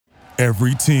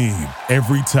Every team,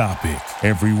 every topic,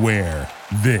 everywhere.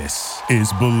 This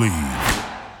is Believe.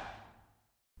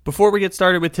 Before we get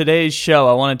started with today's show,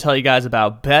 I want to tell you guys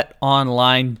about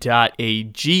betonline.ag.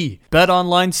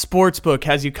 BetOnline Sportsbook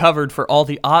has you covered for all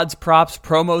the odds, props,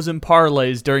 promos, and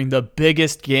parlays during the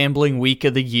biggest gambling week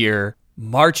of the year,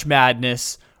 March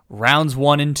Madness, rounds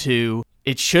 1 and 2.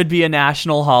 It should be a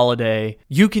national holiday.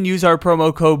 You can use our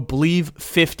promo code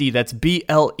BLEAV50, that's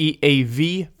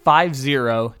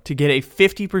BLEAV50, to get a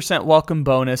 50% welcome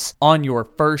bonus on your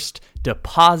first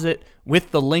deposit with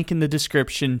the link in the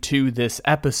description to this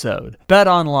episode. Bet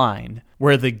online,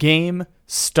 where the game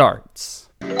starts.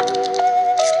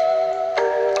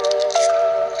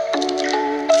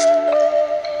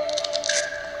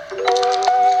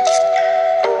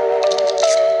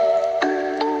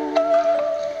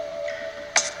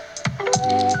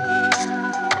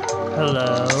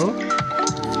 Hello.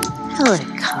 Hello,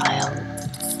 Kyle.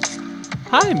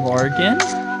 Hi, Morgan.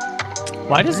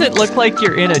 Why does it look like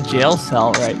you're in a jail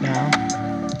cell right now?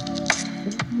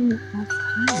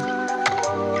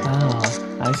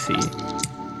 Oh, I see.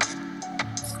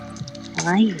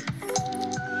 How are you?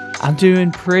 I'm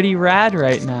doing pretty rad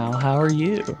right now. How are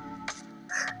you?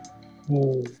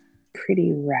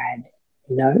 Pretty rad.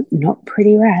 No, not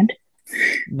pretty rad.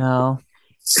 No.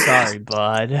 Sorry,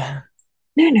 bud.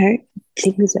 No.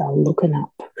 Things are looking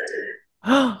up.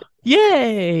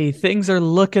 Yay! Things are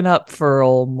looking up for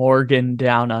old Morgan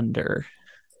down under.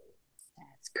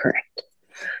 That's correct.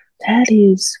 That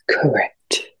is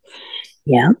correct.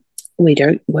 Yeah, we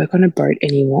don't work on a boat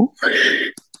anymore.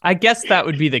 I guess that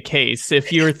would be the case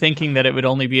if you were thinking that it would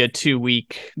only be a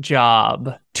 2-week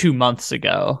job 2 months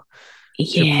ago.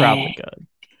 Yeah, you're probably good.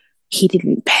 He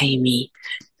didn't pay me.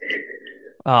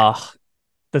 Oh,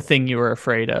 the thing you were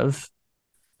afraid of.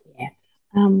 Yeah.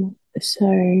 So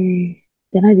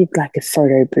then I did like a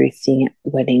photo booth thing at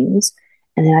weddings,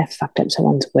 and then I fucked up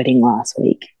someone's wedding last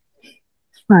week.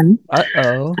 Fun.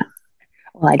 Uh-oh.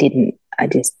 Well, I didn't.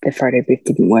 The photo booth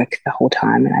didn't work the whole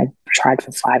time, and I tried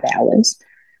for 5 hours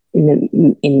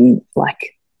in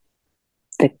like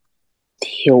the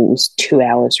hills, 2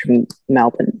 hours from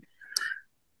Melbourne.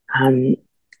 And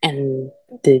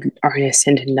the owner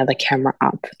sent another camera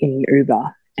up in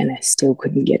Uber, and I still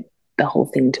couldn't get the whole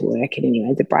thing to work. And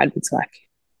anyway, the bride was like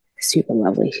super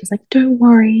lovely. She's like, "Don't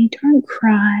worry, don't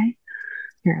cry."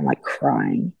 And I'm like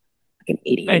crying like an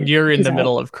idiot. And you're in the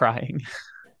middle of crying.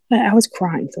 I was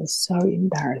crying, so I was so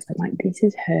embarrassed. I'm like, this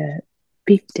is her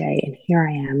big day, and here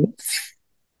I am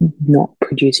not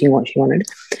producing what she wanted.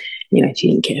 Anyway, she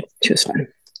didn't care. She was fine.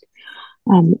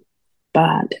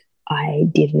 But I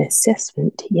did an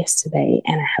assessment yesterday,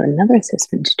 and I have another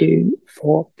assessment to do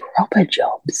for proper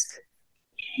jobs.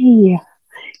 Yay,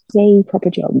 proper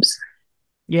jobs.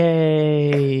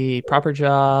 Yay, proper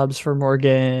jobs for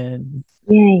Morgan.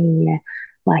 Yay,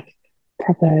 like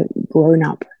proper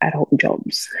grown-up adult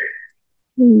jobs.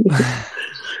 You're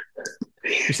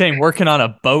saying working on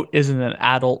a boat isn't an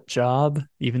adult job,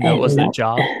 even though it wasn't a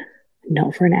job?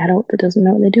 Not for an adult that doesn't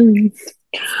know what they're doing.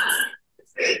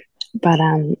 But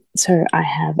so I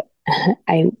have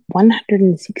a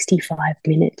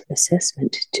 165-minute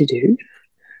assessment to do.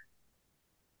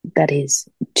 That is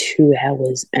 2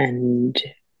 hours and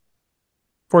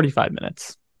 45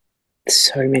 minutes.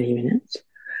 So many minutes.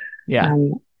 Yeah.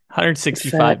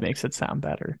 165 makes it sound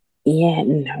better. Yeah,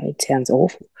 no, it sounds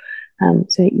awful. 2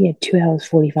 hours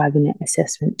 45-minute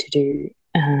assessment to do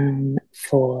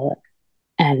for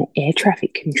an air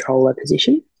traffic controller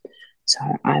position. So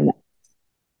I'm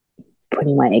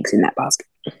putting my eggs in that basket.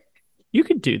 You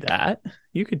could do that.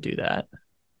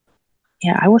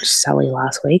 Yeah, I watched Sully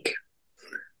last week.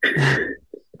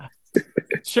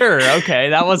 Sure,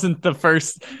 okay. That wasn't the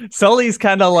first. Sully's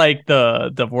kind of like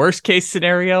the worst case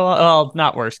scenario. Well,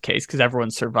 not worst case because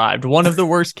everyone survived. One of the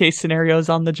worst case scenarios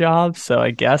on the job. So I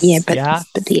guess But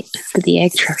the air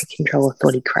traffic controller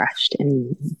thought he crashed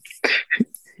and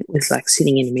it was like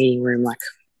sitting in a meeting room like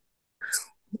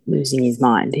losing his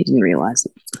mind. He didn't realize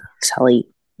that Sully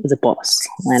was a boss,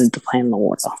 landed the plane in the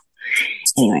water.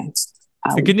 Anyway,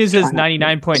 the good news is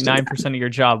 99.9% of your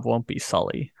job won't be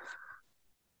Sully.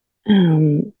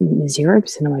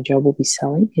 0% of my job will be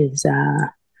Sully because we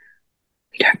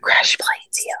don't crash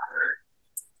planes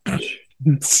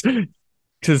here.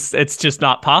 Because it's just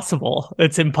not possible.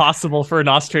 It's impossible for an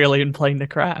Australian plane to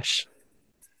crash.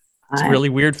 It's a really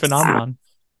weird phenomenon.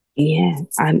 Yeah,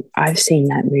 I've seen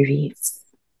that movie.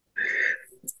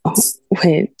 Oh,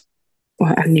 wait.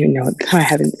 Well, I don't even know. I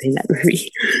haven't seen that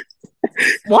movie.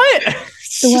 What?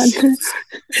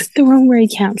 The one where he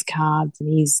counts cards and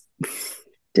he's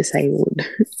disabled.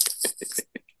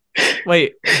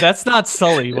 Wait, that's not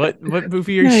Sully. What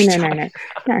movie are No, you no, no, talking?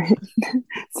 no, no.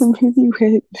 The movie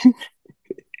where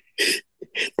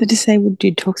the disabled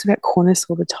dude talks about corners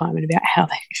all the time and about how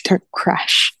they don't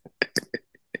crash.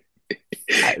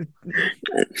 I,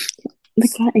 The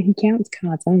guy who counts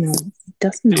cards, I don't know.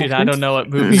 Dustin dude, I Hoffman. don't know what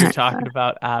movie you're No, talking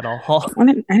about at all. I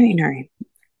don't know.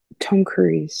 Tom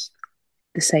Cruise,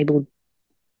 disabled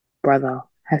brother,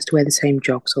 has to wear the same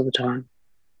jocks all the time.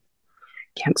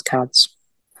 Counts cards.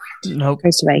 Nope.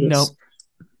 Goes to Vegas. Nope.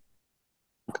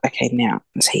 Okay, now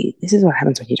see, this is what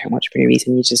happens when you don't watch movies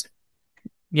and you just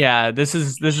Yeah, this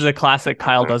is a classic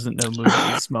Kyle doesn't know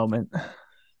movies moment.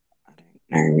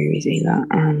 know movies either.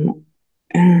 Um,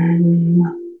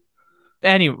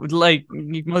 Anyway, like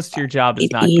most of your job is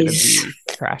it not going to is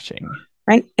be crashing.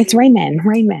 Rain. It's Rain Man.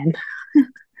 Rain Man.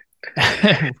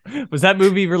 Was that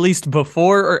movie released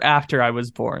before or after I was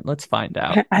born? Let's find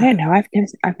out. I don't know. I've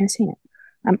never seen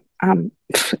it.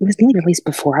 It was nearly released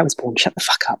before I was born. Shut the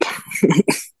fuck up.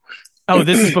 Oh,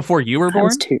 this is before you were I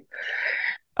was born? two.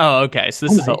 Oh, okay. So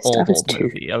this is an Almost. I was old two.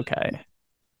 movie. Okay.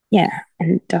 Yeah,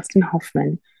 and Dustin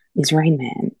Hoffman is Rain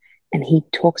Man, and he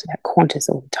talks about Qantas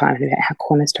all the time and about how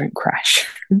corners don't crash.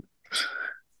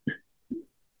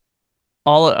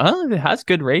 It has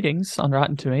good ratings on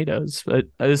Rotten Tomatoes, but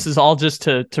this is all just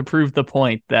to prove the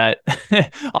point that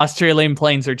Australian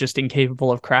planes are just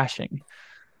incapable of crashing.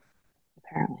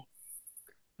 Apparently.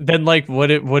 Then, like,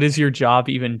 what is your job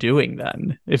even doing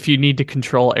then? If you need to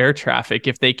control air traffic,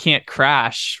 if they can't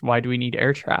crash, why do we need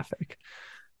air traffic?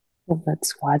 Well,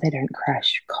 that's why they don't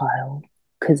crash, Kyle,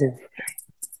 because of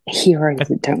heroes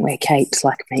that don't wear capes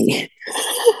like me.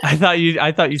 I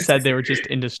thought you said they were just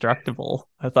indestructible.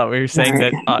 I thought we were No, saying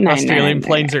that no, no, Australian no,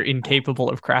 planes are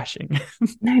incapable of crashing.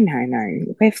 no.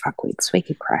 We're fuckwits. We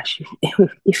could crash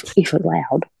if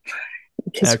allowed.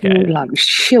 Because we Okay, would like,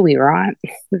 she'll be right.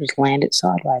 We'll just land it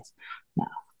sideways.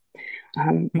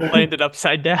 No. landed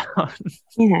upside down.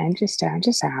 Just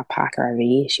park her over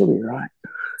here. She'll be right.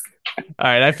 All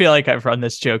right, I feel like I've run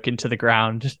this joke into the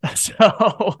ground. So,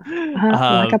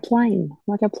 Like a plane,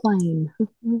 like a plane.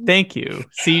 thank you.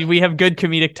 See, we have good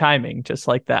comedic timing, just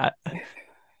like that.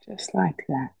 Just like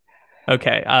that.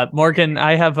 Okay, Morgan,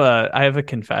 I have a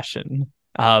confession.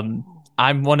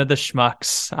 I'm one of the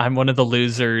schmucks. I'm one of the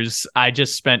losers. I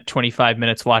just spent 25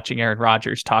 minutes watching Aaron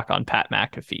Rodgers talk on Pat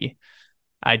McAfee.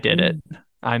 I did it.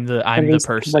 I'm the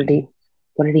person.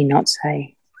 What did he not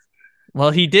say? Well,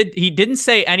 he didn't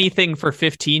say anything for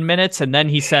 15 minutes, and then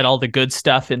he said all the good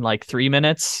stuff in like 3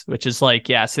 minutes, which is like,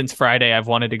 yeah, since Friday I've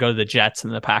wanted to go to the Jets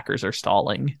and the Packers are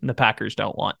stalling and the Packers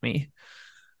don't want me.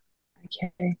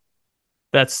 Okay.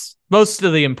 That's most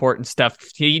of the important stuff.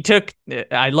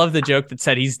 I love the joke that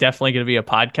said he's definitely going to be a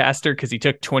podcaster because he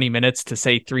took 20 minutes to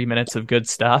say 3 minutes of good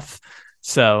stuff.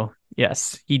 So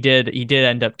yes, he did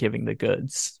end up giving the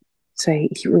goods. So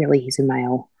he really is a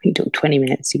male. He took 20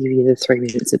 minutes to give you the 3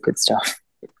 minutes of good stuff.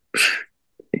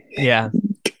 Yeah.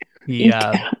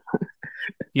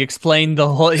 He explained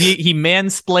the whole he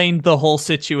mansplained the whole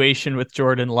situation with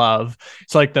Jordan Love.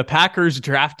 It's like the Packers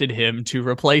drafted him to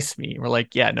replace me. We're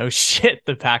like, yeah, no shit,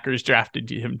 the Packers drafted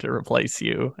him to replace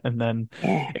you, and then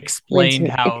Yeah. explained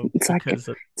how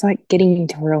It's like getting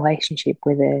into a relationship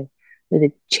with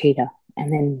a cheater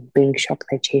and then being shocked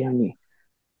they cheat on you.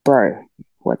 Bro,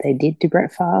 what they did to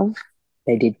Brett Favre,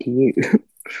 they did to you.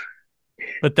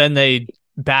 but then they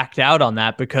backed out on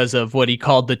that because of what he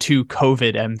called the two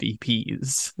COVID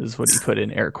MVPs, is what he put in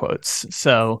air quotes.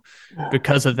 So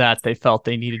because of that, they felt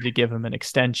they needed to give him an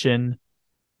extension.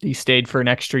 He stayed for an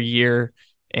extra year,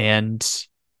 and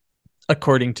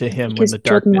according to him, Because when the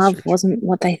Jordan darkness Love wasn't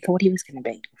what they thought he was going to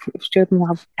be. If Jordan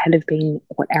Love had have been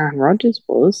what Aaron Rodgers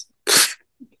was,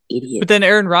 idiot. But then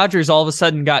Aaron Rodgers all of a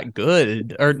sudden got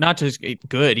good, or not just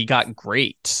good, he got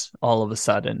great all of a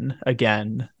sudden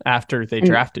again after they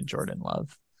drafted Jordan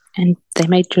Love. And they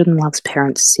made Jordan Love's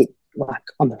parents sit like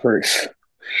on the roof.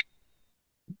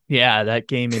 Yeah, that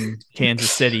game in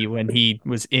Kansas City when he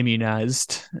was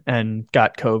immunized and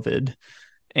got COVID.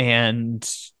 And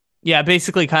yeah,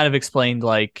 basically kind of explained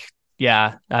like,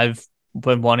 yeah, I've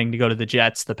been wanting to go to the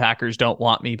Jets. The Packers don't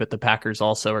want me, but the Packers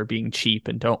also are being cheap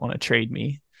and don't want to trade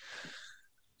me.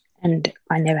 And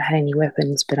I never had any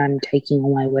weapons, but I'm taking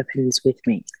all my weapons with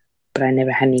me. But I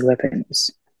never had any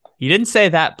weapons. He didn't say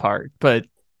that part, but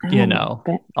you know,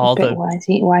 but the why is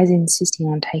he insisting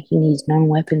on taking his known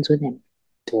weapons with him?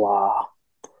 Blah.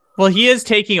 Well, he is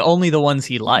taking only the ones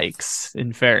he likes,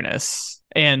 in fairness,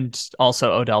 and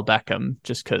also Odell Beckham,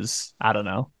 just because I don't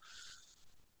know,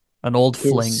 an old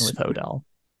fling with Odell.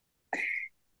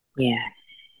 Yeah,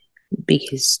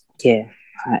 because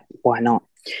why not?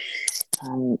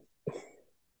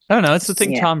 I don't know. It's the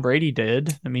thing Yeah. Tom Brady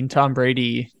did. I mean, Tom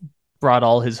Brady brought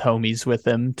all his homies with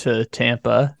him to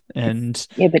Tampa, and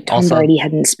Yeah, but Tom also, Brady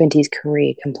hadn't spent his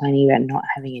career complaining about not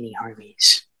having any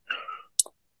homies.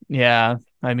 yeah,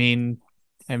 I mean,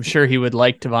 I'm sure he would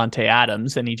like Devontae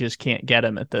Adams, and he just can't get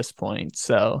him at this point.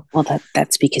 So, Well,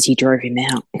 that's because he drove him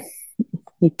out.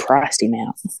 He priced him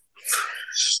out.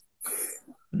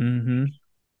 hmm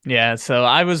yeah. So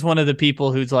I was one of the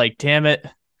people who's like, "Damn it,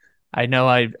 I know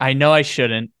I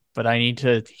shouldn't, but I need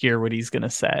to hear what he's gonna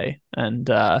say." And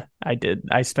I did.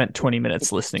 I spent 20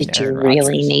 minutes listening to Did you Aaron really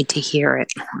Rodgers. need to hear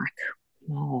it? Like,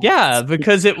 oh, Yeah,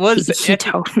 because it he, was he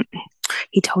told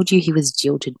he told you he was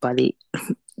jilted by the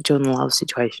Jordan Love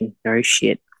situation. No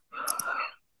shit.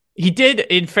 he did,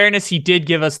 in fairness, he did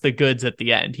give us the goods at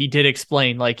the end. He did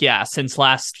explain, like, yeah, since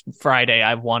last Friday,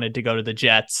 I've wanted to go to the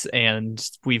Jets and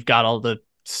we've got all the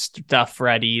stuff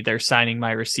ready. They're signing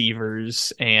my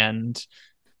receivers and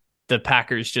the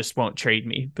Packers just won't trade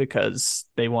me because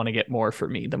they want to get more for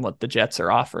me than what the Jets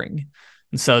are offering.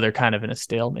 And so they're kind of in a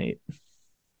stalemate.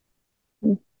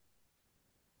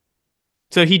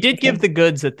 So he did Okay. give the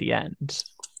goods at the end.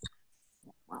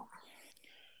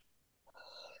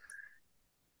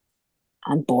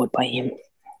 I'm bored by him.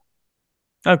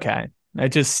 Okay. I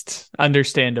just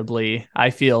understandably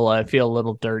I feel a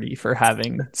little dirty for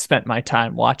having spent my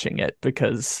time watching it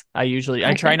because I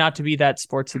try not to be that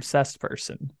sports obsessed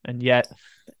person, and yet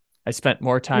I spent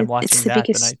more time It's watching the that than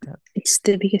biggest. I did. It's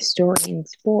the biggest story in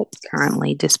sport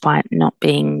currently, despite not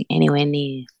being anywhere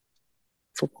near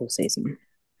football season.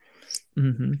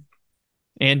 Mm-hmm.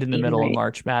 And in the Even middle of though,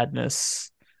 March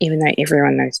Madness. even though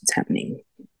everyone knows it's happening,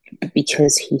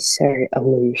 because he's so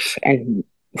aloof and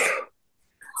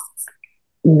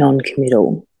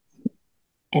non-committal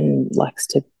and likes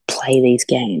to play these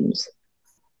games.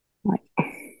 Like,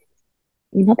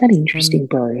 you're not that interesting, And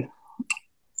bro.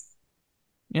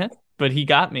 yeah, but he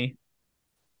got me.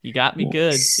 He got me Yeah,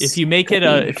 good. If you make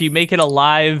it a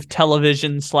live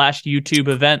television / YouTube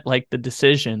event like The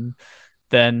Decision,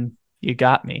 then you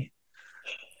got me.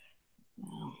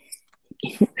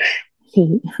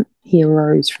 he he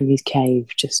arose from his cave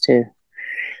just to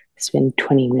spend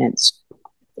 20 minutes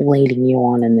leading you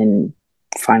on and then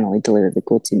finally deliver the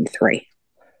goods in three.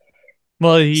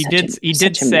 Well,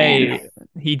 Such a man.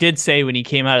 he did say when he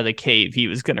came out of the cave he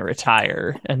was going to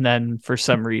retire, and then for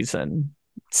some reason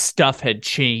stuff had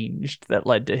changed that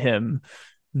led to him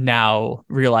now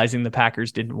realizing the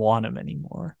Packers didn't want him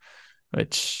anymore,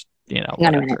 which, Hang on a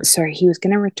whatever. minute. So he was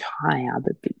going to retire,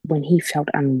 but when he felt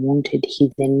unwanted,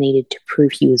 he then needed to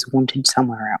prove he was wanted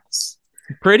somewhere else.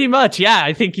 Pretty much, yeah.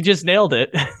 I think you just nailed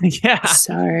it. Yeah.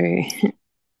 So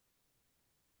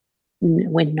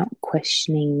we're not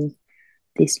questioning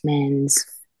this man's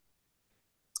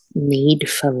need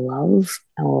for love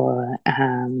or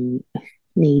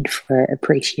need for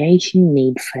appreciation,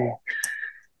 need for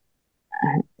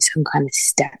some kind of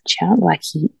stature. Like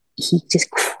he just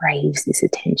craves this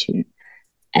attention,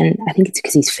 and I think it's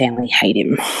because his family hate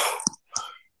him.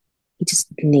 He just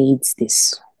needs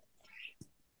this.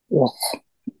 Ugh,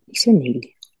 he's so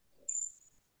needy.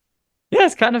 Yeah,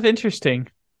 it's kind of interesting.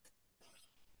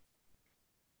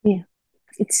 Yeah,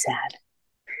 it's sad.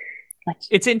 Like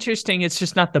It's interesting. It's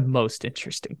just not the most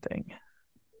interesting thing.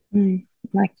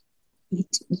 like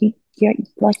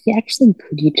like you actually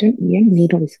could. You don't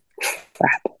need all this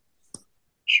crap.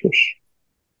 Shush.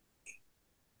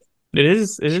 It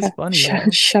is funny though.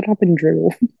 Shut up and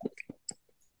dribble.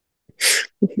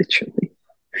 Literally.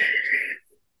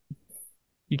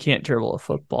 You can't dribble a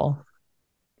football.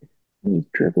 He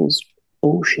dribbles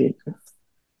bullshit.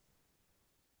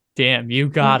 Damn, you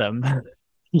got him.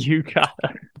 You got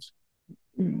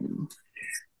him.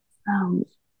 Um,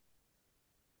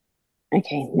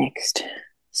 okay, next.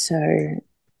 So,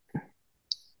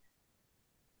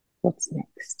 what's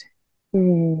next?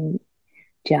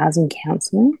 Jazz and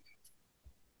counseling.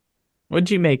 What'd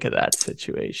you make of that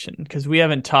situation? Because we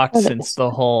haven't talked since the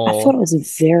I thought it whole.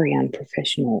 was very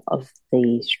unprofessional of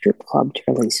the strip club to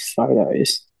release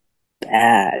photos.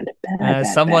 Bad.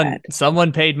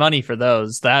 Someone paid money for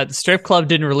those. That strip club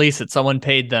didn't release it. Someone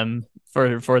paid them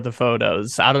for the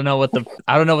photos. I don't know what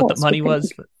the money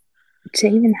was. But to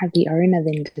even have the owner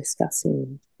then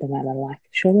discussing the matter, like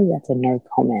surely that's a no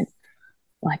comment.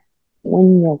 Like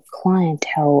when your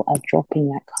clientele are dropping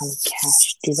that kind of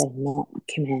cash, do they not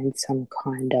command some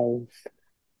kind of,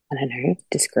 I don't know,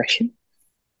 discretion?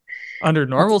 under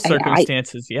normal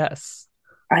circumstances, yes.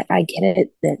 I get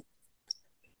it that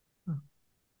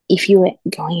if you were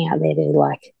going out there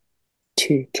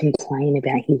to complain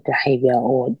about his behavior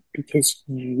or because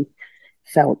you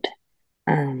felt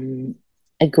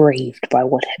aggrieved by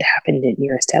what had happened in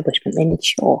your establishment, then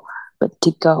sure. But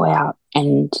to go out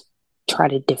and try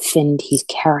to defend his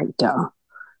character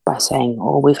by saying,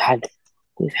 "Oh, we've had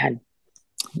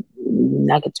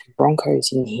Nuggets and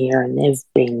Broncos in here, and they've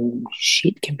been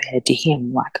shit compared to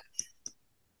him." Like,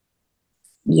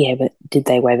 yeah, but did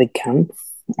they wave a gun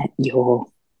at your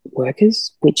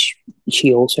workers, which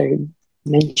she also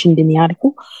mentioned in the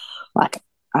article? Like,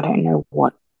 I don't know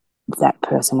what that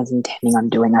person was intending on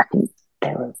doing. I think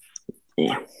they were,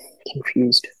 yeah,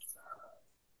 confused.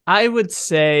 I would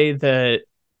say that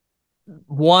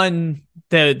one,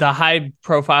 the high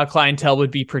profile clientele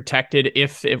would be protected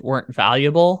if it weren't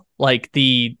valuable. Like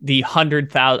the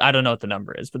 100,000, I don't know what the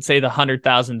number is, but say the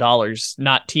 $100,000,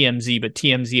 not TMZ, but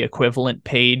TMZ equivalent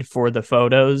paid for the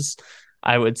photos,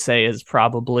 I would say is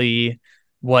probably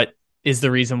what is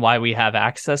the reason why we have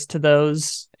access to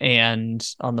those. And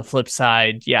on the flip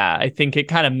side, yeah, I think it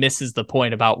kind of misses the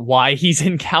point about why he's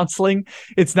in counseling.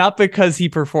 It's not because he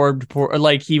performed poor,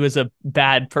 like he was a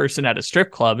bad person at a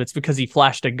strip club. It's because he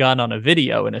flashed a gun on a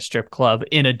video in a strip club,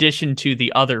 in addition to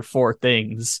the other four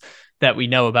things that we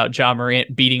know about Ja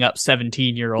Morant beating up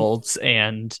 17-year-olds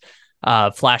and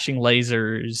flashing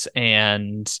lasers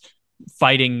and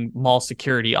fighting mall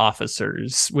security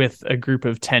officers with a group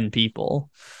of 10 people.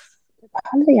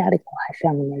 Part of the article I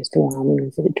found the most alarming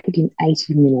was that it took him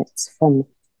 80 minutes from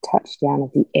touchdown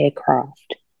of the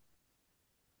aircraft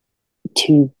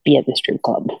to be at the strip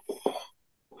club.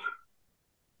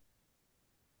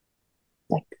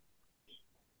 Like,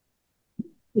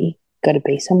 you got to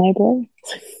be somewhere, bro.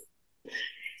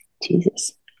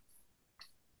 Jesus.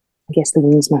 I guess the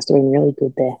winds must have been really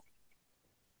good there.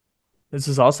 This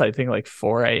is also, I think, like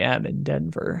 4 a.m. in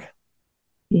Denver.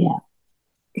 Yeah.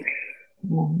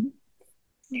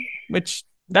 Which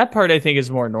that part I think is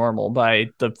more normal by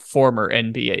the former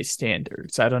NBA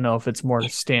standards. I don't know if it's more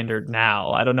standard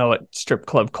now. I don't know what strip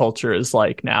club culture is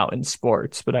like now in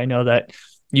sports, but I know that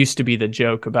used to be the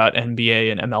joke about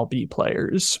NBA and MLB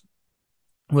players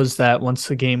was that once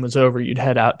the game was over, you'd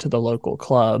head out to the local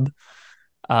club.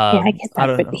 Yeah, I get I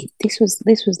that, don't but know. this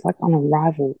was like on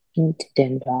arrival into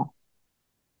Denver.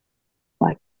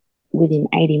 Like, within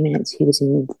 80 minutes, he was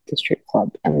in the strip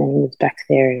club, and then he was back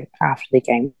there after the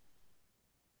game.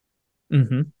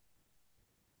 Mm-hmm.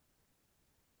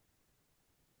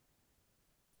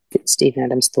 That Stephen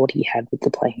Adams thought he had with the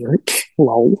playing group.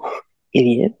 Lol,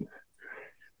 idiot.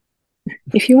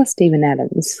 If you are Stephen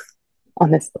Adams,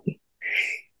 honestly,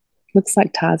 looks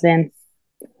like Tarzan,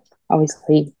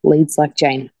 obviously leads like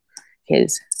Jane.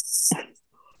 Because it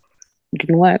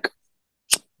didn't work.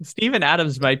 Steven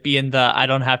Adams might be in the I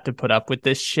don't have to put up with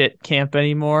this shit camp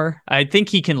anymore. I think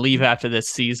he can leave after this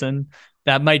season.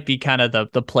 That might be kind of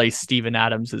the place Steven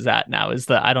Adams is at now, is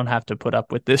the I don't have to put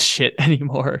up with this shit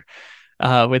anymore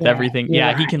with Yeah, everything. you're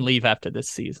Yeah, he right. can leave after this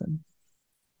season.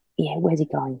 Yeah, where's he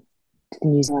going? To the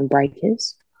New Zealand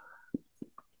Breakers?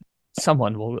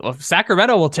 Someone will,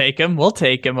 Sacramento will take him. We'll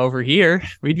take him over here.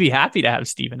 We'd be happy to have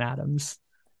Steven Adams.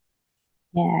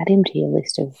 Yeah, add him to your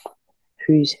list of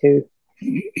who's who.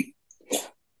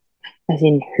 As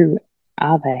in, who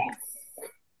are they?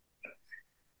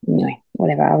 Anyway,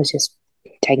 whatever. I was just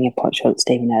taking a pot shot at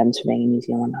Stephen Adams for being a New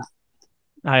Zealander.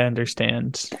 I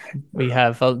understand. We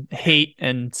have a hate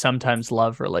and sometimes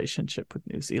love relationship with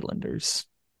New Zealanders.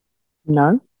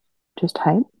 No, just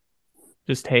hate.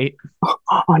 Just hate.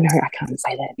 Oh no, I can't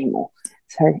say that anymore.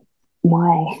 So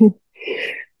my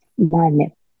my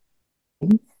net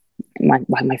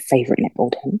my favorite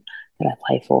netball team that I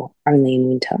play for only in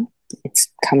winter.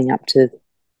 It's coming up to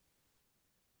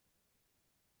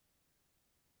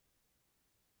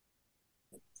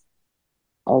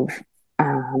of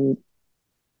um,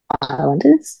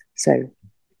 Islanders, so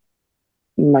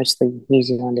mostly New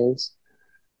Zealanders,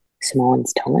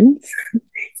 Samoans, Tongans,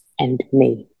 and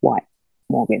me, White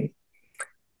Morgan,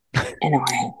 and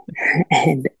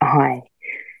I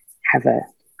have a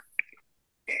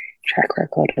track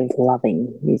record of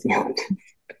loving New Zealand.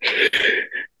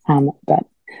 But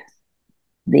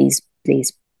these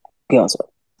girls are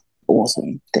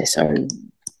awesome. They're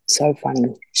so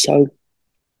funny, so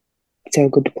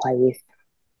good to play with,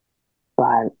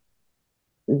 but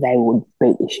they would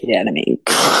beat the shit out of me.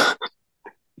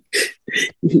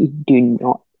 You do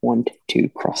not want to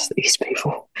cross these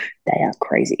people. They are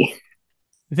crazy.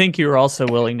 I think you were also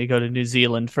willing to go to New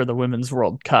Zealand for the Women's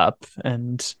World Cup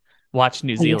and watch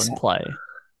New Zealand play.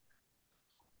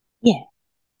 Yeah,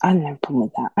 I don't have a problem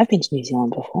with that. I've been to New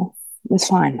Zealand before. It was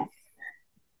fine.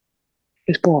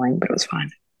 It was boring, but it was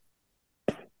fine.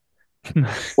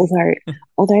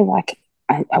 although like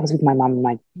I was with my mum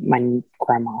and my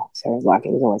grandma, so like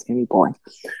it was always going to be boring.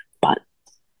 But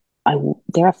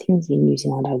there are things in New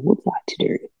Zealand I would like to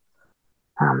do.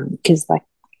 Because like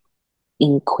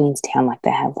in Queenstown, like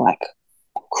they have like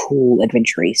cool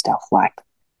adventure stuff, like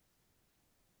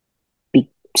big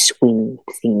swing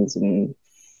things and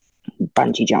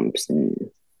bungee jumps and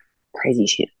crazy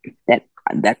shit.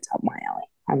 That's up my alley.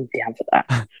 I'm down for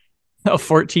that. A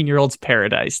 14-year-old's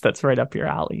paradise. That's right up your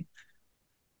alley.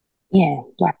 Yeah,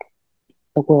 like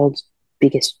the world's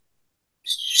biggest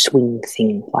swing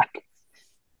thing, like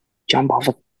jump off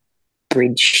a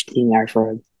bridge thing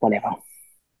over whatever.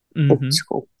 Mm-hmm. Looks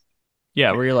cool.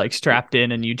 Yeah, where you're like strapped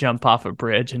in and you jump off a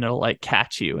bridge and it'll like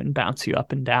catch you and bounce you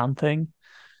up and down thing.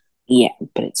 Yeah,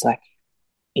 but it's like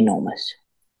enormous.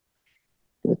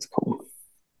 It looks cool.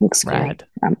 Looks scary.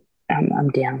 Rad. I'm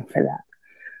down for that.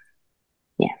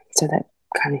 Yeah, so that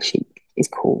kind of shit is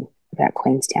cool about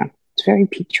Queenstown. It's very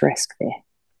picturesque there.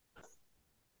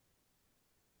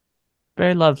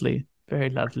 Very lovely. Very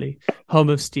lovely. Home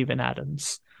of Steven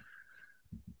Adams,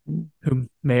 who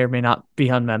may or may not be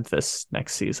on Memphis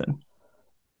next season.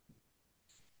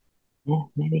 Yeah,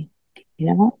 maybe. You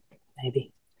know what?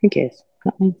 Maybe. Who cares?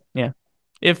 Not me. Yeah.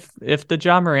 If the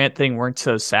Ja Morant thing weren't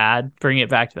so sad, bring it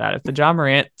back to that. If the Ja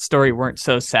Morant story weren't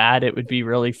so sad, it would be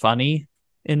really funny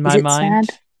in Is my it sad? mind.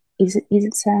 Is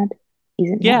it sad?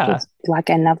 Is it not Yeah. just like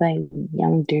another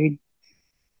young dude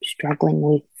struggling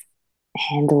with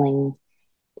handling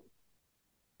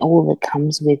all that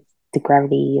comes with the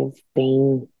gravity of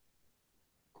being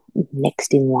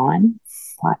next in line?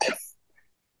 Like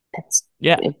that's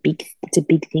Yeah. it's a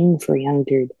big thing for a young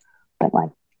dude. But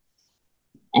like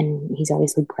and he's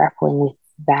obviously grappling with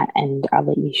that and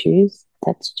other issues.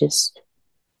 That's just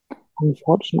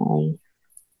unfortunately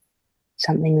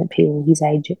something that people his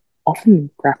age often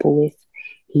grapple with.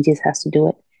 He just has to do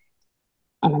it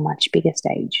on a much bigger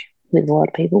stage with a lot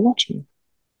of people watching.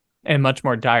 And much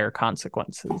more dire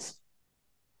consequences.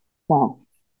 Well,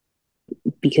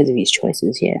 because of his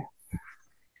choices, yeah.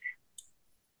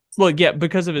 Well, yeah,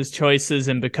 because of his choices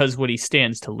and because what he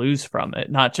stands to lose from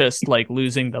it, not just like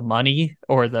losing the money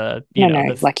or the,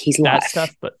 No, like his that life.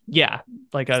 stuff, but yeah,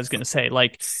 like I was going to say,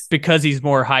 like because he's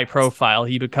more high profile,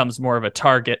 he becomes more of a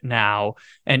target now.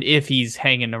 And if he's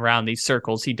hanging around these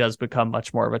circles, he does become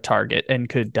much more of a target and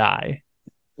could die.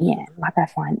 Yeah, like I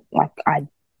find like I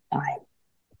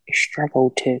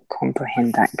struggle to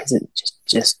comprehend that because it's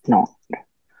just not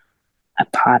a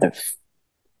part of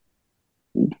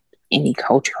any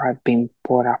culture I've been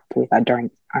brought up with. I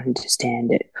don't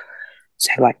understand it.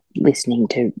 So like listening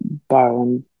to Bo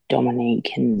and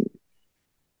Dominique and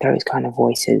those kind of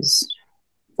voices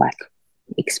like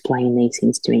explain these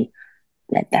things to me.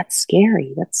 That's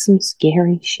scary. That's some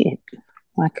scary shit.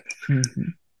 Like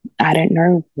Mm-hmm. I don't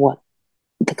know what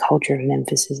the culture of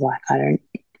Memphis is like. I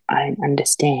don't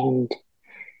understand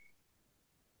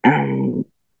um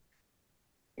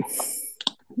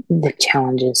the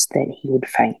challenges that he would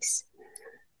face.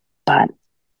 But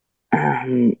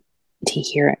to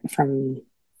hear it from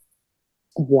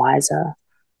wiser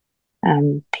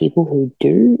people who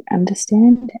do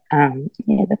understand,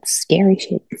 yeah, that's scary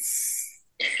shit.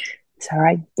 So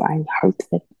I hope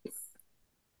that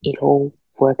it all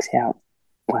works out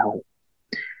well.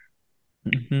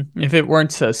 Mm-hmm. If it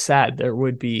weren't so sad, there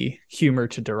would be humor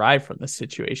to derive from the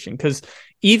situation. Because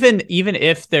even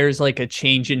if there's like a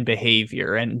change in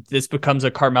behavior and this becomes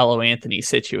a Carmelo Anthony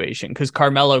situation, because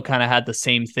Carmelo kind of had the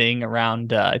same thing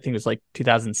around, I think it was like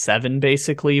 2007,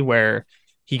 basically, where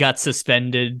he got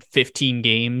suspended 15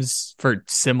 games for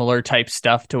similar type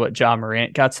stuff to what Ja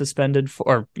Morant got suspended for,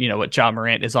 or, what Ja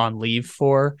Morant is on leave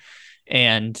for.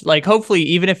 And like, hopefully,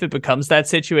 even if it becomes that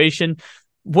situation,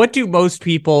 what do most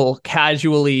people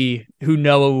casually who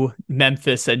know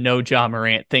Memphis and know Ja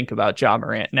Morant think about Ja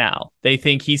Morant now? They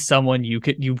think he's someone you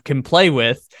can play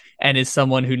with and is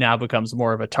someone who now becomes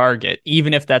more of a target,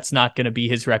 even if that's not going to be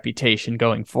his reputation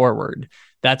going forward.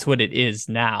 That's what it is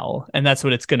now, and that's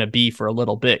what it's going to be for a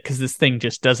little bit because this thing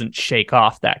just doesn't shake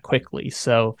off that quickly.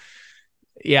 So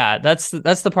yeah, that's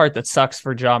the part that sucks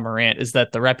for Ja Morant is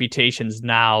that the reputation's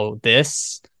now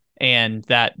this, and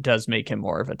that does make him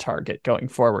more of a target going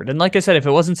forward. And like I said, if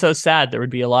it wasn't so sad, there would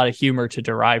be a lot of humor to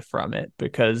derive from it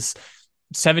because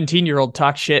 17-year-old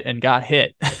talked shit and got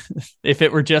hit. If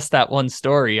it were just that one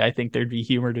story, I think there'd be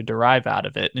humor to derive out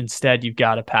of it. Instead, you've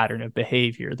got a pattern of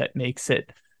behavior that makes it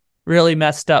really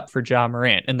messed up for Ja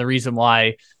Morant. And the reason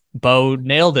why Bo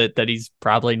nailed it that he's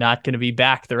probably not going to be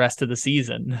back the rest of the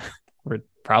season. We're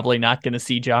probably not going to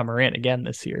see Ja Morant again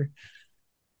this year.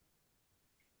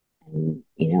 And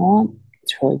you know what?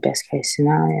 It's probably best case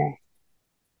scenario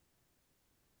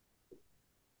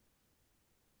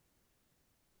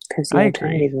because the I agree.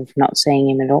 alternative of not seeing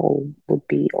him at all would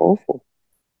be awful.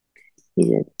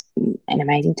 an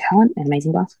amazing talent, an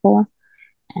amazing basketballer.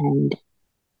 And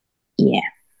yeah,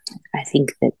 I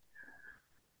think that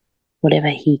whatever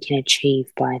he can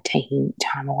achieve by taking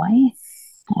time away,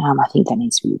 I think that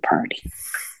needs to be a priority.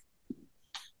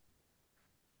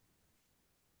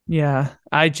 Yeah,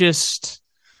 I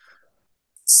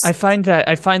find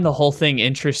the whole thing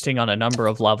interesting on a number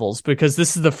of levels because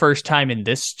this is the first time in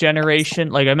this generation,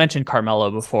 like I mentioned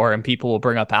Carmelo before, and people will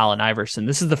bring up Allen Iverson.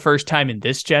 This is the first time in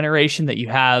this generation that you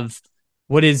have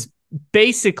what is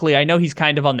basically, I know he's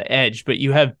kind of on the edge, but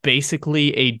you have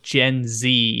basically a Gen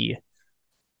Z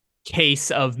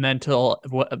case of mental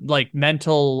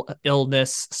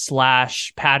illness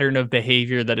slash pattern of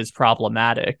behavior that is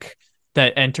problematic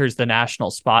that enters the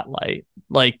national spotlight.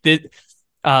 Like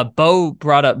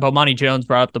Bomani Jones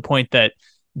brought up the point that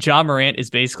Ja Morant is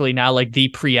basically now like the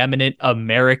preeminent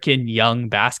American young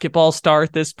basketball star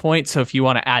at this point. So if you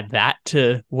want to add that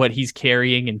to what he's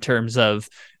carrying in terms of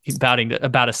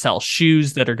about to sell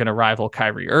shoes that are going to rival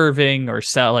Kyrie Irving, or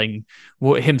selling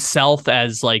himself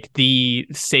as like the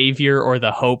savior or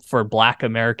the hope for Black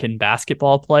American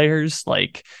basketball players,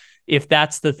 like if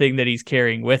that's the thing that he's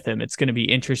carrying with him, it's going to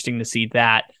be interesting to see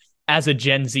that as a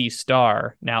Gen Z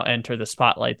star now enter the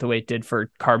spotlight the way it did for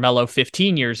Carmelo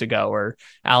 15 years ago or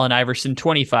Allen Iverson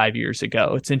 25 years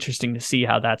ago. It's interesting to see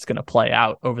how that's going to play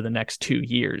out over the next 2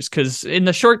 years, because in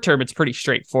the short term, it's pretty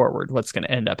straightforward what's going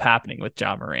to end up happening with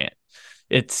Ja Morant.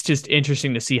 It's just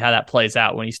interesting to see how that plays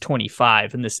out when he's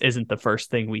 25, and this isn't the first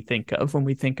thing we think of when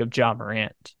we think of Ja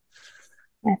Morant.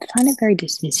 I find it very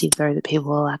dismissive, though, that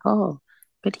people are like, oh,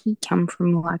 but he come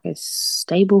from like a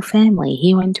stable family.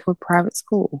 He went to a private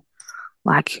school.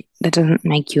 Like, that doesn't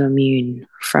make you immune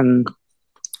from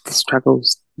the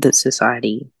struggles that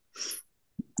the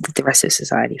rest of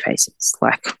society faces.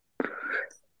 Like,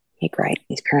 yeah, great.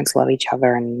 His parents love each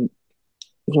other and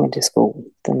he went to school.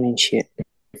 Doesn't mean shit.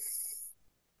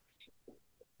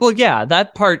 Well, yeah,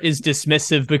 that part is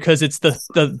dismissive because it's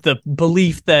the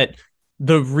belief that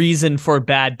the reason for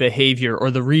bad behavior, or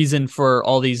the reason for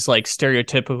all these like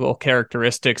stereotypical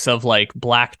characteristics of like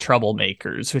Black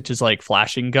troublemakers, which is like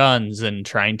flashing guns and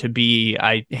trying to be,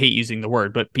 I hate using the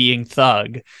word, but being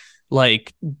thug.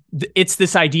 Like it's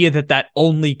this idea that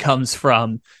only comes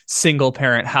from single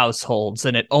parent households,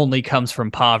 and it only comes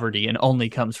from poverty, and only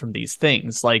comes from these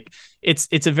things. Like it's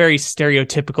a very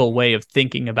stereotypical way of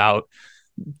thinking about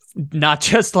not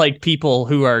just like people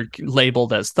who are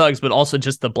labeled as thugs, but also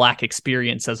just the Black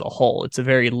experience as a whole. It's a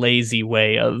very lazy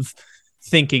way of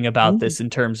thinking about this in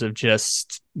terms of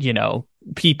just,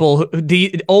 people,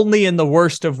 only in the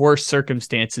worst of worst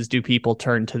circumstances do people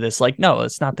turn to this. Like, no,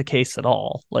 it's not the case at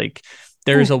all. Like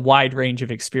there's a wide range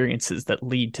of experiences that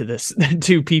lead to this,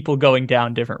 to people going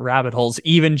down different rabbit holes.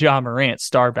 Even Ja Morant,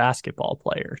 star basketball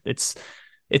player. It's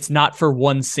not for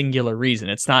one singular reason.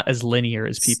 It's not as linear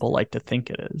as people like to think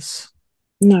it is.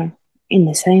 No, in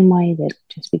the same way that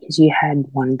just because you had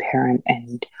one parent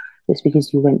and just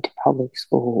because you went to public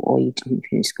school or you didn't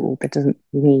finish school, that doesn't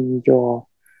mean you're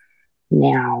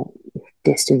now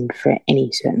destined for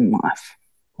any certain life.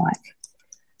 Like,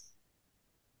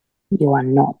 you are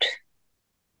not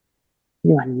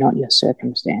your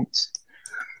circumstance.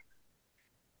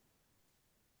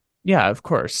 Yeah, of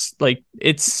course. Like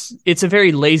it's a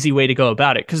very lazy way to go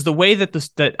about it, because the way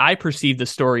that I perceive the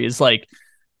story is like,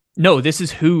 no, this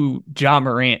is who Ja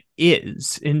Morant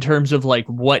is in terms of like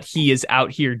what he is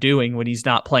out here doing when he's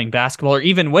not playing basketball, or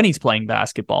even when he's playing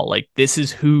basketball. Like this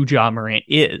is who Ja Morant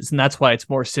is, and that's why it's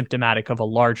more symptomatic of a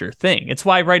larger thing. It's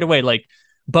why right away, like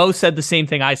Bo said the same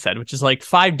thing I said, which is like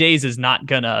 5 days is not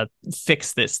gonna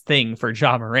fix this thing for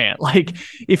Ja Morant. Like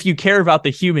if you care about the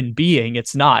human being,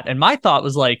 it's not. And my thought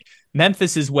was like,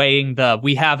 Memphis is weighing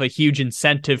we have a huge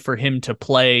incentive for him to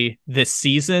play this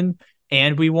season,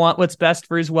 and we want what's best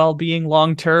for his well-being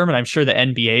long term. And I'm sure the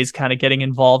NBA is kind of getting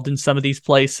involved in some of these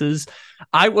places.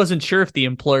 I wasn't sure if the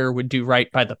employer would do right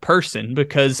by the person,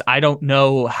 because I don't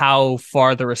know how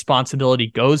far the responsibility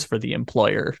goes for the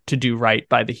employer to do right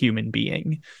by the human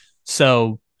being.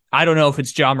 So I don't know if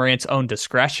it's Ja Morant's own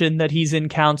discretion that he's in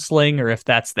counseling, or if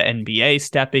that's the NBA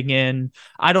stepping in.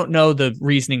 I don't know the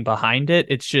reasoning behind it.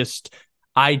 It's just,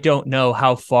 I don't know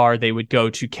how far they would go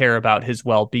to care about his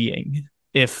well-being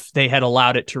if they had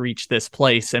allowed it to reach this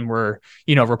place and were,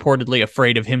 reportedly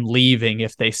afraid of him leaving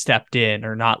if they stepped in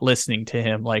or not listening to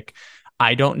him. Like,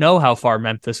 I don't know how far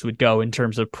Memphis would go in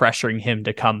terms of pressuring him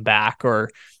to come back, or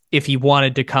if he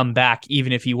wanted to come back,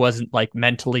 even if he wasn't like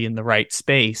mentally in the right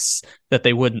space, that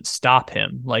they wouldn't stop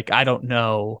him. Like, I don't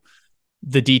know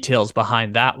the details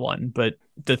behind that one, but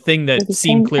the thing that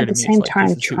seemed clear to me is like,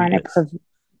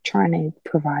 trying to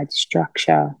provide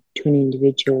structure to an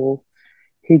individual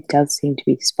who does seem to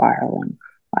be spiraling.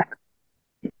 Like,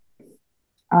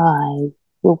 I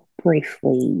will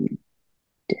briefly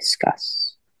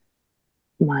discuss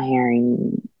my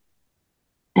own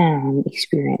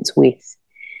experience with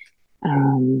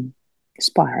um,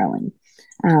 spiraling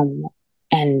um,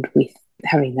 and with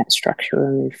having that structure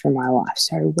removed from my life.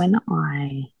 So when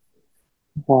I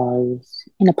was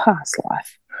in a past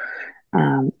life,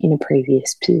 in a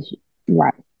previous position,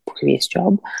 right, previous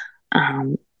job,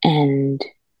 and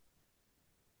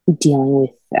dealing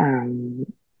with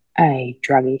a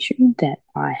drug issue that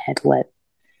I had let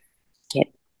get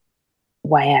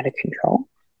way out of control.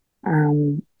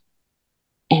 Um,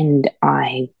 and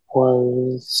I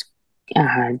was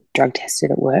drug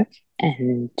tested at work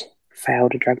and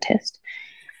failed a drug test.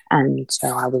 And so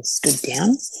I was stood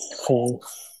down for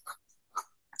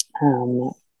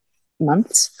um,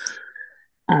 months.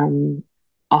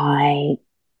 I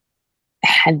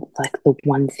had like the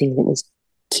one thing that was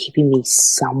keeping me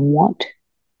somewhat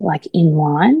like in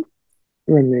line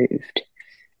removed,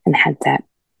 and had that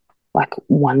like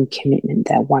one commitment,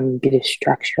 that one bit of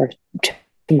structure to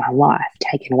my life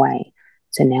taken away.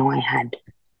 So now I had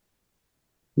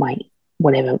my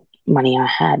whatever money I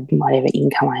had, whatever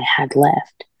income I had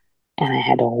left, and I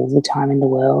had all the time in the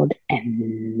world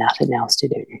and nothing else to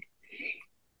do.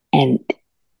 And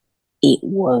it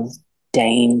was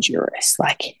dangerous.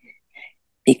 Like,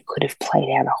 it could have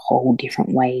played out a whole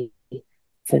different way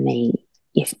for me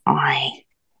if I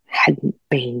hadn't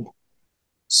been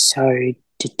so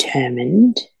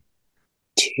determined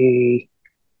to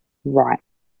right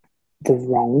the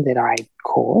wrong that I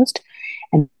caused.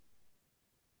 And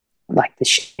like the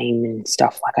shame and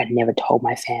stuff, like I never told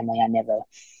my family, I never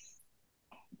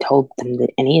told them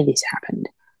that any of this happened.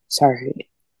 So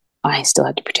I still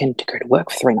had to pretend to go to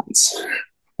work for 3 months.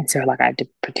 And so like I had to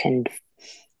pretend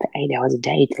for 8 hours a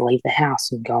day to leave the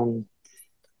house and go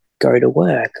to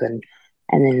work, and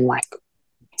then like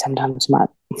sometimes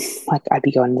like I'd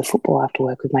be going to the football after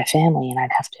work with my family, and I'd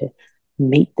have to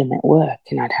meet them at work,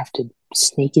 and I'd have to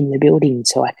sneak in the building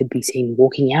so I could be seen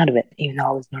walking out of it, even though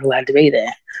I was not allowed to be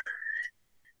there.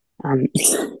 Um,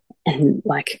 and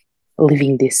like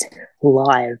living this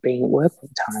lie of being at work all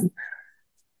the time.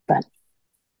 But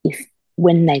if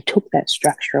when they took that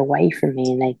structure away from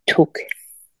me and they took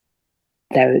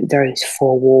those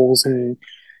four walls and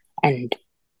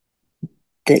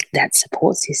that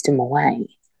support system away,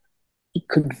 it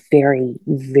could very,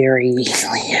 very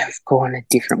easily have gone a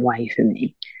different way for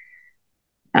me.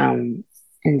 And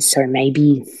so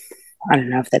maybe I don't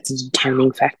know if that's a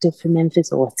determining factor for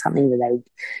Memphis, or something that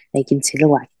they consider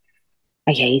like,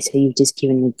 okay, so you've just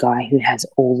given the guy who has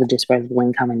all the disposable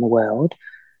income in the world,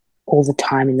 all the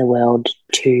time in the world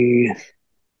to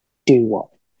do what?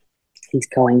 He's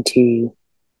going to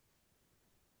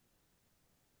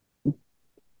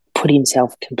put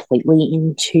himself completely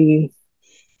into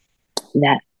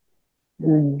that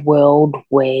world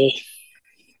where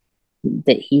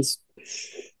that he's,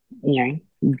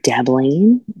 dabbling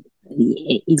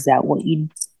in. Is that what you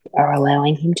are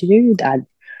allowing him to do? I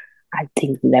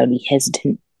think they would be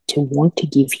hesitant to want to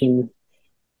give him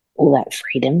all that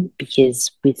freedom,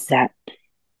 because with that,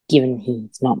 given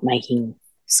he's not making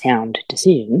sound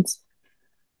decisions,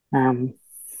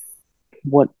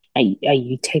 what are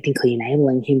you technically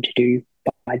enabling him to do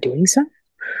by doing so?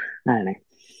 I don't know.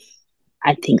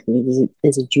 I think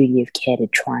there's a duty of care to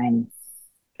try and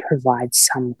provide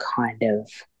some kind of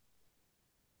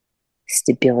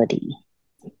stability,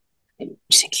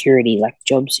 security, like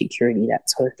job security, that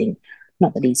sort of thing.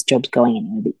 Not that his job's going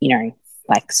anywhere,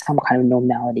 but like some kind of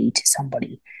normality to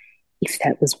somebody, if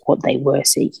that was what they were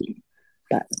seeking.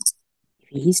 But if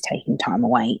he is taking time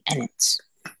away and it's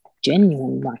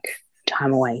genuine, like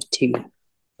time away to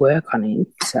work on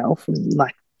himself, and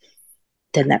like,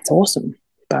 then that's awesome.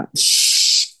 But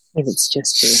if it's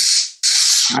just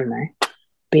to, I don't know,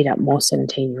 beat up more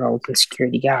 17-year-olds and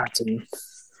security guards and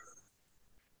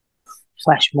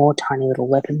flash more tiny little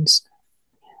weapons,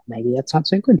 maybe that's not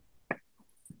so good.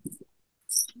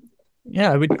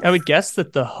 Yeah, I would guess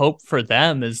that the hope for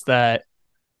them is that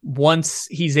once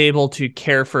he's able to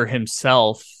care for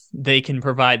himself, they can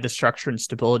provide the structure and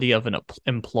stability of an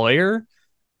employer.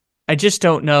 I just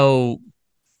don't know,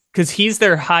 because he's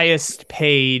their highest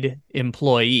paid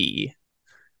employee,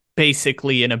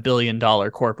 basically in a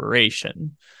billion-dollar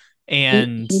corporation.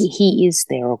 And he is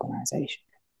their organization.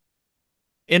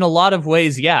 In a lot of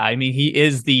ways, yeah. I mean, he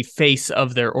is the face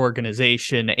of their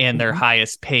organization and their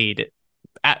highest paid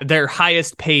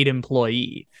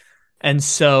employee. And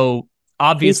so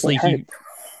obviously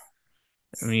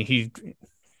he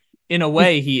in a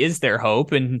way, he is their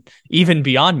hope. And even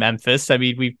beyond Memphis, I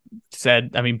mean,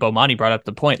 Bomani brought up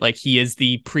the point, like he is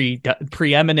the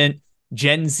preeminent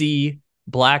Gen Z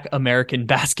Black American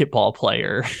basketball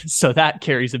player. So that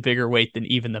carries a bigger weight than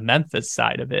even the Memphis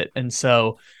side of it. And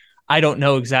so I don't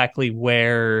know exactly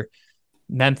where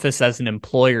Memphis as an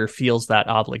employer feels that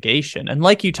obligation. And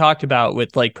like you talked about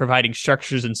with like providing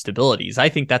structures and stabilities, I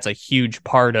think that's a huge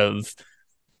part of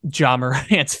Ja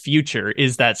Morant's future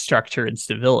is that structure and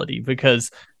stability, because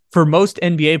for most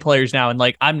NBA players now, and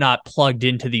like I'm not plugged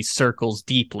into these circles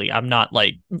deeply, I'm not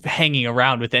like hanging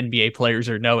around with NBA players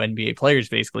or no NBA players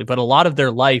basically, but a lot of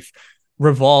their life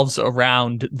revolves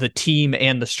around the team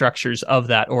and the structures of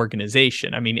that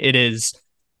organization. I mean, it is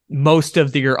most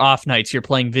of your off nights you're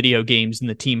playing video games in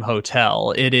the team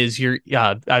hotel. It is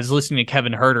I was listening to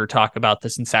Kevin Herter talk about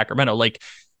this in Sacramento. Like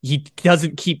he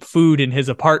doesn't keep food in his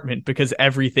apartment because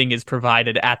everything is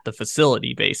provided at the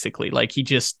facility, basically. Like he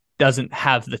just doesn't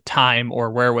have the time or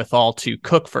wherewithal to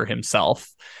cook for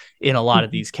himself in a lot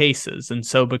of these cases. And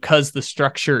so because the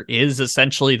structure is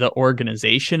essentially the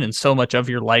organization and so much of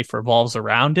your life revolves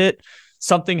around it,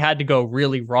 something had to go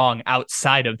really wrong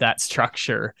outside of that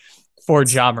structure for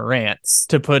Ja Morant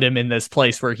to put him in this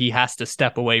place where he has to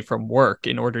step away from work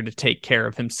in order to take care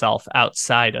of himself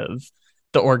outside of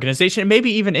the organization and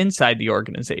maybe even inside the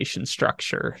organization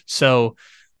structure. So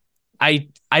I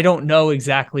don't know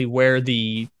exactly where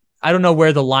the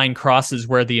line crosses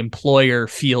where the employer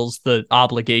feels the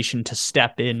obligation to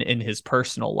step in his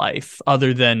personal life,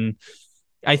 other than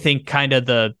I think kind of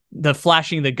the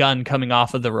flashing the gun coming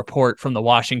off of the report from the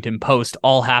Washington Post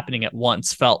all happening at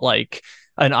once felt like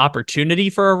an opportunity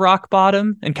for a rock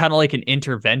bottom and kind of like an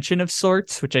intervention of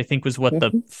sorts, which I think was what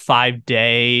the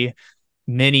 5-day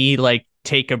mini like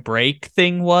take a break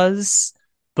thing was.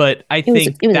 But I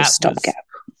think it was a stopgap.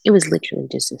 It was literally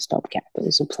just a stopgap. It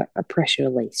was a pressure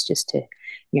release just to,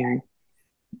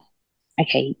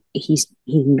 okay, he's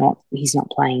not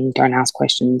playing. Don't ask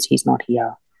questions. He's not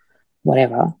here.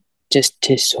 Whatever. Just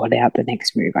to sort out the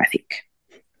next move, I think.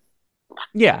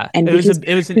 Yeah, and it was an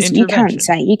intervention. You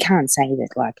can't say that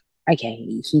like, okay,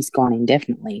 he's gone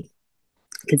indefinitely,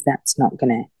 because that's not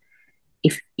gonna.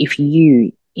 If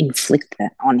you inflict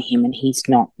that on him and he's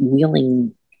not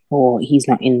willing or he's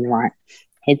not in the right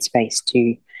headspace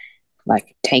to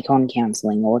like take on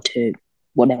counseling or to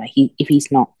whatever, if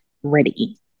he's not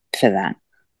ready for that,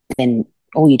 then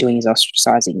all you're doing is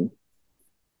ostracizing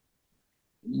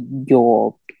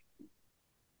your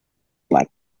like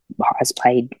highest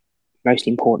paid, most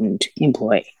important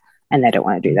employee, and they don't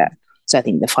want to do that. So I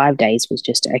think the 5 days was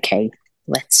just, okay,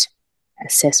 let's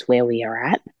assess where we are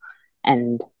at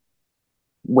and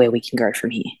where we can go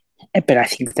from here. But I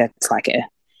think that's like a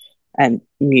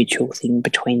mutual thing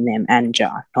between them and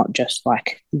Ja, not just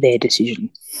like their decision.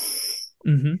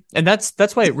 Mm-hmm. And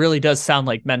that's why it really does sound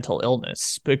like mental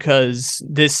illness, because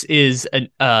this is an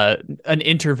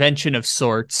intervention of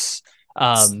sorts,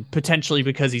 potentially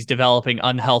because he's developing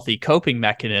unhealthy coping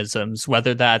mechanisms,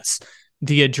 whether that's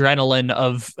the adrenaline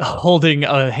of holding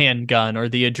a handgun or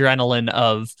the adrenaline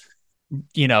of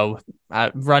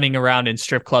running around in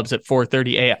strip clubs at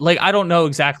 4:30 a.m. Like, I don't know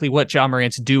exactly what Ja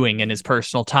Morant's doing in his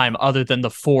personal time other than the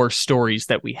 4 stories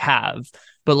that we have.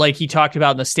 But like he talked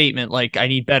about in the statement, like, I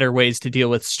need better ways to deal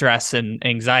with stress and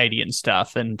anxiety and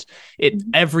stuff. And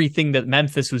everything that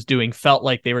Memphis was doing felt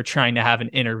like they were trying to have an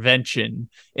intervention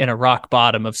in a rock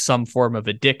bottom of some form of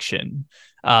addiction.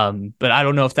 But I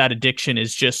don't know if that addiction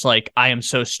is just like, I am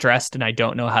so stressed and I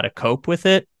don't know how to cope with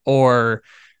it, or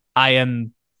I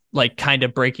am like kind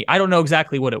of breaking. I don't know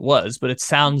exactly what it was, but it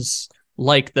sounds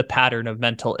like the pattern of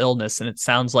mental illness. And it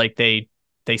sounds like they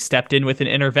stepped in with an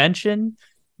intervention.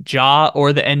 Ja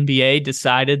or the NBA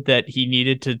decided that he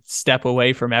needed to step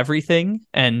away from everything.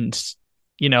 And,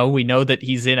 we know that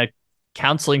he's in a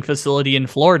counseling facility in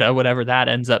Florida, whatever that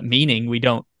ends up meaning. We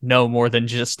don't know more than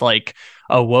just like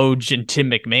a Woj and Tim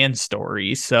McMahon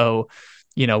story. So,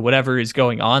 whatever is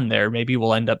going on there, maybe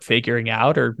we'll end up figuring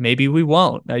out, or maybe we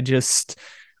won't.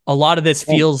 A lot of this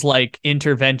feels like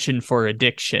intervention for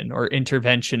addiction or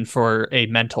intervention for a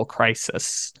mental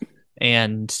crisis.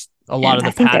 And a lot of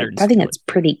the patterns. I think it's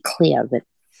pretty clear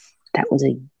that was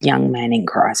a young man in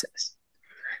crisis.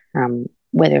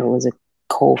 Whether it was a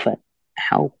call for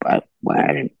help,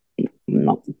 I'm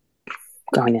not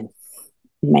going to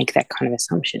make that kind of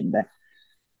assumption, but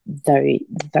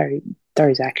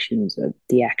those actions are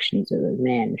the actions of a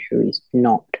man who is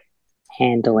not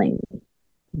handling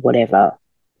whatever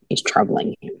is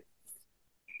troubling him.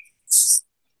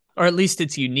 Or at least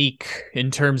it's unique in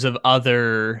terms of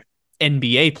other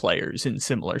NBA players in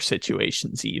similar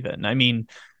situations even. I mean,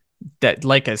 that,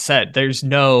 like I said, there's Which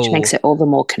no, makes it all the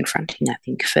more confronting, I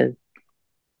think, for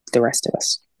the rest of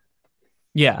us.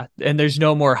 yeah, and there's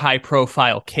no more high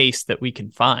profile case that we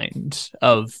can find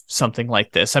of something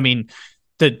like this. I mean,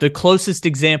 the closest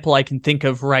example I can think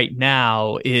of right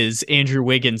now is Andrew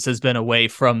Wiggins has been away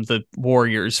from the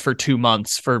Warriors for 2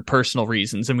 months for personal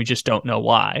reasons, and we just don't know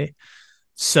why.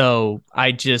 So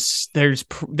there's Do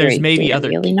maybe we other,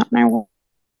 really not know what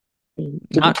he not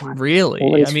didn't like all of really.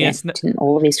 I his mean, it's didn't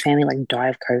all of his family like die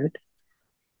of COVID?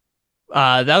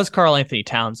 that was Karl Anthony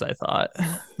Towns, I thought.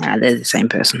 They're the same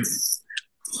person.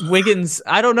 Wiggins,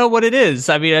 I don't know what it is.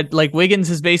 I mean, like Wiggins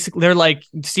is basically, they're like,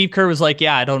 Steve Kerr was like,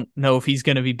 yeah, I don't know if he's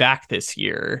going to be back this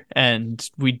year, and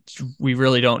we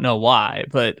really don't know why.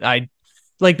 But I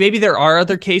like, maybe there are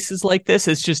other cases like this.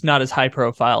 It's just not as high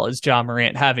profile as John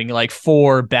Morant having like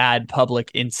 4 bad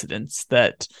public incidents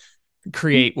that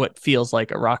create what feels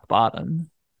like a rock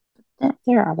bottom.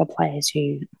 There are other players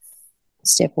who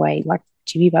step away, like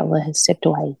Jimmy Butler has stepped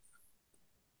away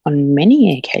on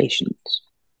many occasions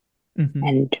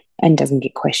Mm-hmm. and doesn't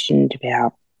get questioned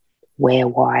about where,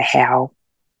 why, how.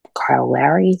 Kyle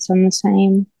Lowry is on the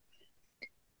same.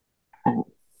 I don't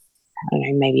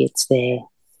know, maybe it's the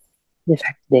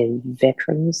fact that they're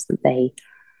veterans, that they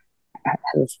have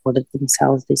afforded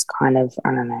themselves this kind of, I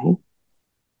don't know,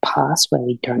 past where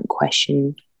we don't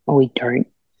question or we don't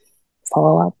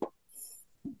follow up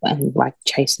and like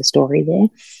chase the story there.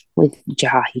 With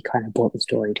Ja, he kind of brought the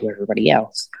story to everybody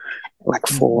else, like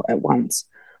 4 at once.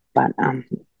 But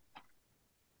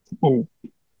and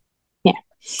yeah,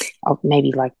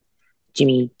 maybe like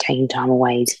Jimmy taking time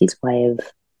away is his way of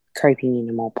coping in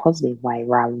a more positive way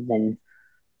rather than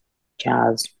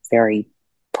Ja's very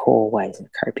poor ways of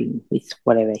coping with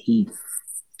whatever he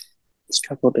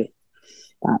struggled with.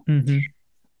 But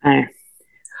Mm-hmm.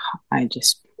 I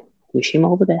just wish him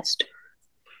all the best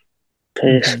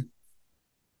because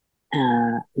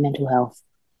mental health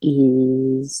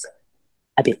is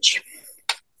a bitch.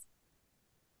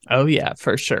 Oh yeah,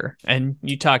 for sure. And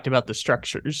you talked about the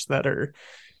structures that are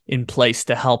in place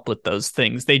to help with those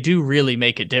things. They do really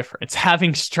make a difference.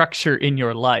 Having structure in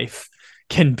your life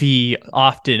can be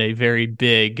often a very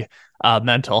big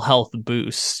mental health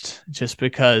boost, just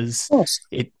because Of course.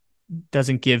 it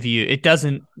it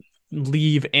doesn't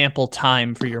leave ample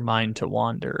time for your mind to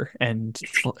wander and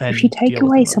If you take deal with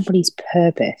away emotion. somebody's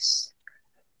purpose,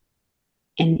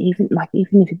 and even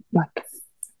if it, like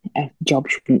a job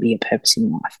shouldn't be a purpose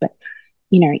in life, but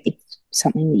it's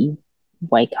something that you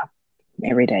wake up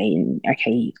every day and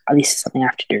okay, this is something I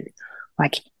have to do.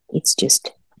 Like it's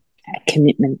just a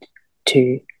commitment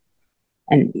to,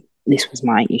 and this was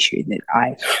my issue that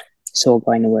I saw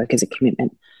going to work as a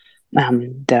commitment,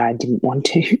 that I didn't want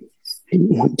to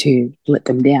didn't want to let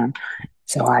them down.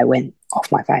 So I went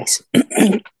off my face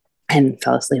and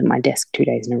fell asleep at my desk 2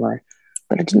 days in a row.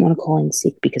 But I didn't want to call in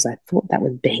sick because I thought that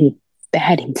was being a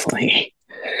bad employee.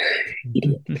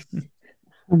 Idiot.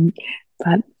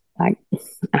 But like,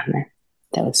 I don't know.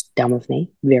 That was dumb of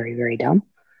me. Very, very dumb.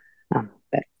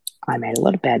 But I made a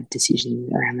lot of bad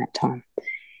decisions around that time.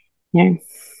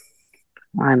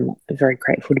 I'm very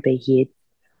grateful to be here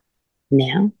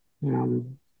now.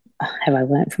 Have I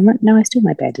learned from it? No, I still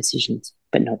make bad decisions,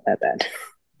 but not that bad.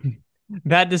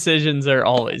 Bad decisions are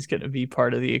always going to be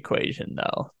part of the equation,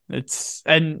 though.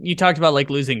 And you talked about like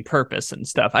losing purpose and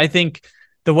stuff. I think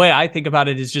the way I think about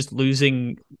it is just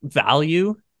losing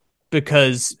value,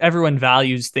 because everyone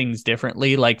values things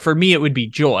differently. Like for me, it would be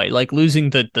joy. Like losing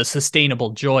the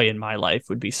sustainable joy in my life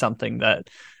would be something that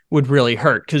would really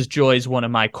hurt, because joy is one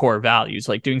of my core values.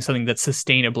 Like doing something that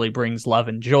sustainably brings love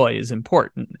and joy is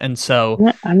important. And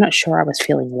so I'm not sure I was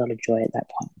feeling a lot of joy at that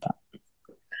point,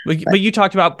 but you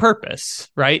talked about purpose,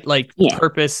 right? Like yeah,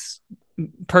 purpose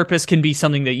can be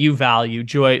something that you value.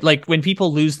 Joy, like when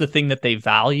people lose the thing that they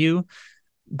value,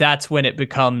 that's when it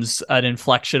becomes an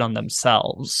inflection on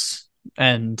themselves.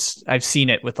 And I've seen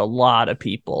it with a lot of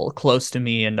people close to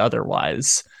me and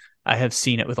otherwise. I have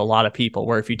seen it with a lot of people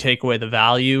where if you take away the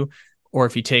value, or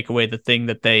if you take away the thing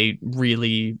that they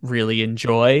really, really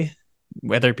enjoy,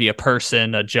 whether it be a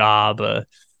person, a job,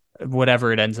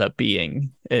 whatever it ends up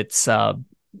being, it's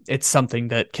something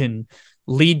that can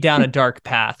lead down a dark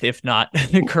path if not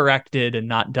corrected and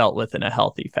not dealt with in a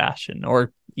healthy fashion,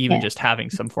 or even yeah, just having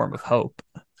some form of hope.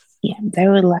 yeah. They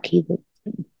were lucky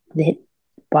that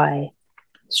by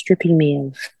stripping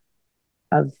me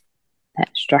of that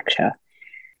structure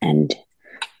and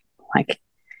like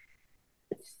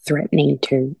threatening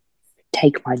to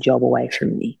take my job away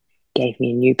from me gave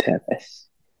me a new purpose.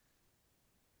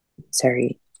 So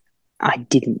I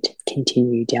didn't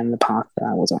continue down the path that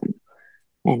I was on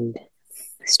and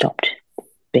stopped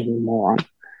being a moron.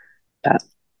 But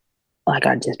like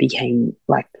I just became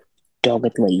like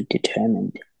doggedly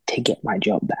determined to get my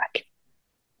job back,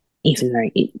 even though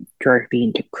it drove me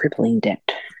into crippling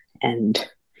debt. And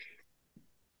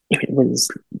it was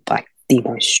like the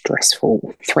most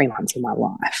stressful 3 months of my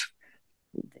life.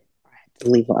 I had to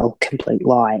live a complete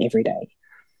lie every day.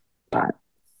 But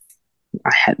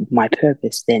I had my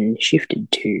purpose then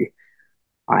shifted to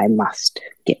I must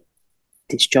get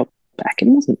this job back. It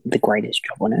wasn't the greatest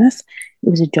job on earth. It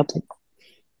was a job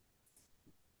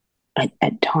that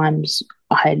at times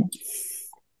I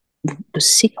was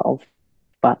sick of,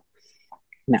 but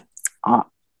no,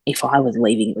 if I was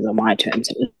leaving, it was on my terms.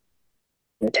 It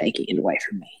was taking it away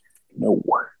from me. No.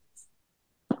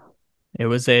 It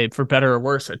was for better or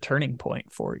worse, a turning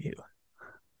point for you.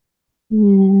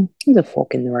 It was a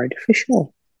fork in the road for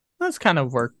sure. That's kind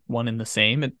of one in the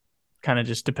same. It kind of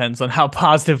just depends on how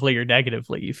positively or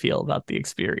negatively you feel about the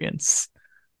experience.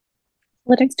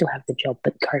 Well, I don't still have the job,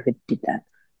 but COVID did that.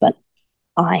 But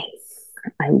I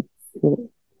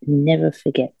will never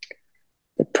forget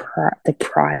the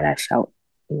pride I felt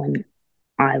when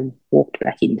I walked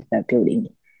back into that building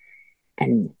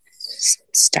and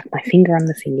stuck my finger on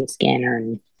the finger scanner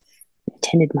and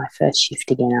attended my first shift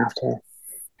again after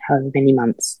however many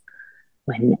months,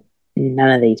 when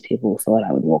none of these people thought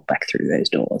I would walk back through those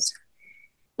doors.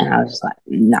 And I was like,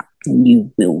 nah,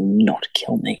 you will not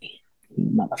kill me,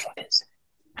 motherfuckers.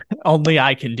 Only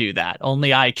I can do that.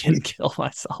 Only I can kill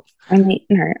myself. Only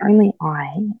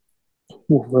I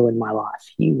will ruin my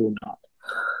life. You will not.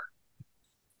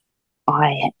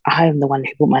 I am the one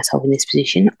who put myself in this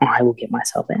position. I will get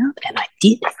myself out, and I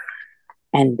did.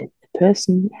 And the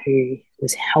person who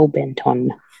was hell-bent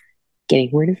on getting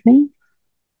rid of me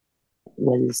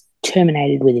was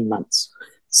terminated within months.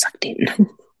 Sucked in.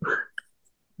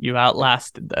 You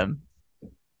outlasted them.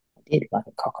 I did, like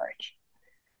a cockroach.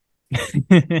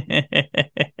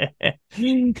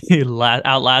 You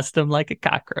outlast them like a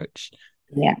cockroach.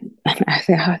 Yeah, I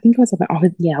think I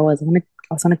was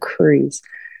on a cruise,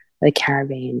 the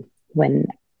Caribbean, when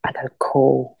I got a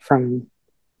call from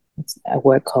a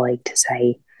work colleague to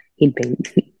say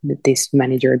this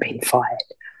manager had been fired,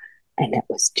 and that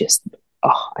was just,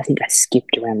 I think I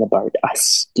skipped around the boat. I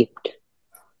skipped.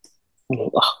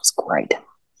 It was great.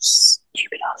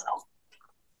 Stupid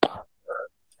asshole.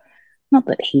 Not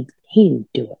that he didn't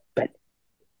do it, but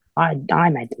I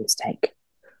made the mistake.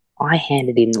 I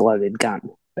handed him the loaded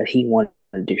gun, but he wanted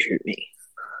to shoot me.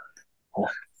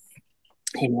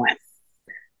 Anyway,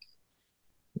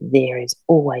 there is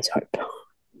always hope.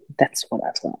 That's what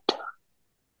I've learned.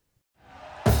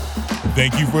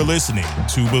 Thank you for listening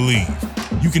to Believe.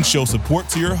 You can show support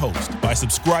to your host by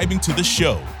subscribing to the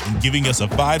show and giving us a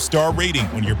 5-star rating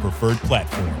on your preferred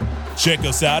platform. Check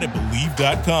us out at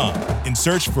Believe.com and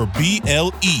search for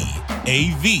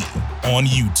BLEAV on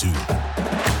YouTube.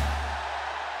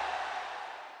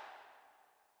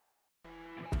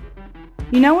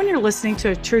 You know when you're listening to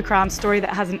a true crime story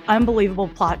that has an unbelievable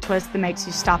plot twist that makes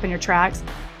you stop in your tracks?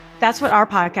 That's what our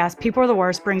podcast, People Are the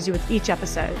Worst, brings you with each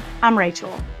episode. I'm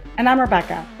Rachel. And I'm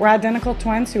Rebecca. We're identical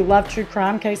twins who love true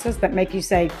crime cases that make you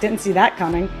say, didn't see that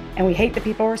coming, and we hate the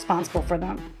people responsible for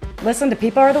them. Listen to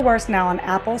People Are the Worst now on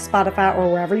Apple, Spotify, or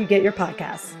wherever you get your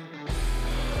podcasts.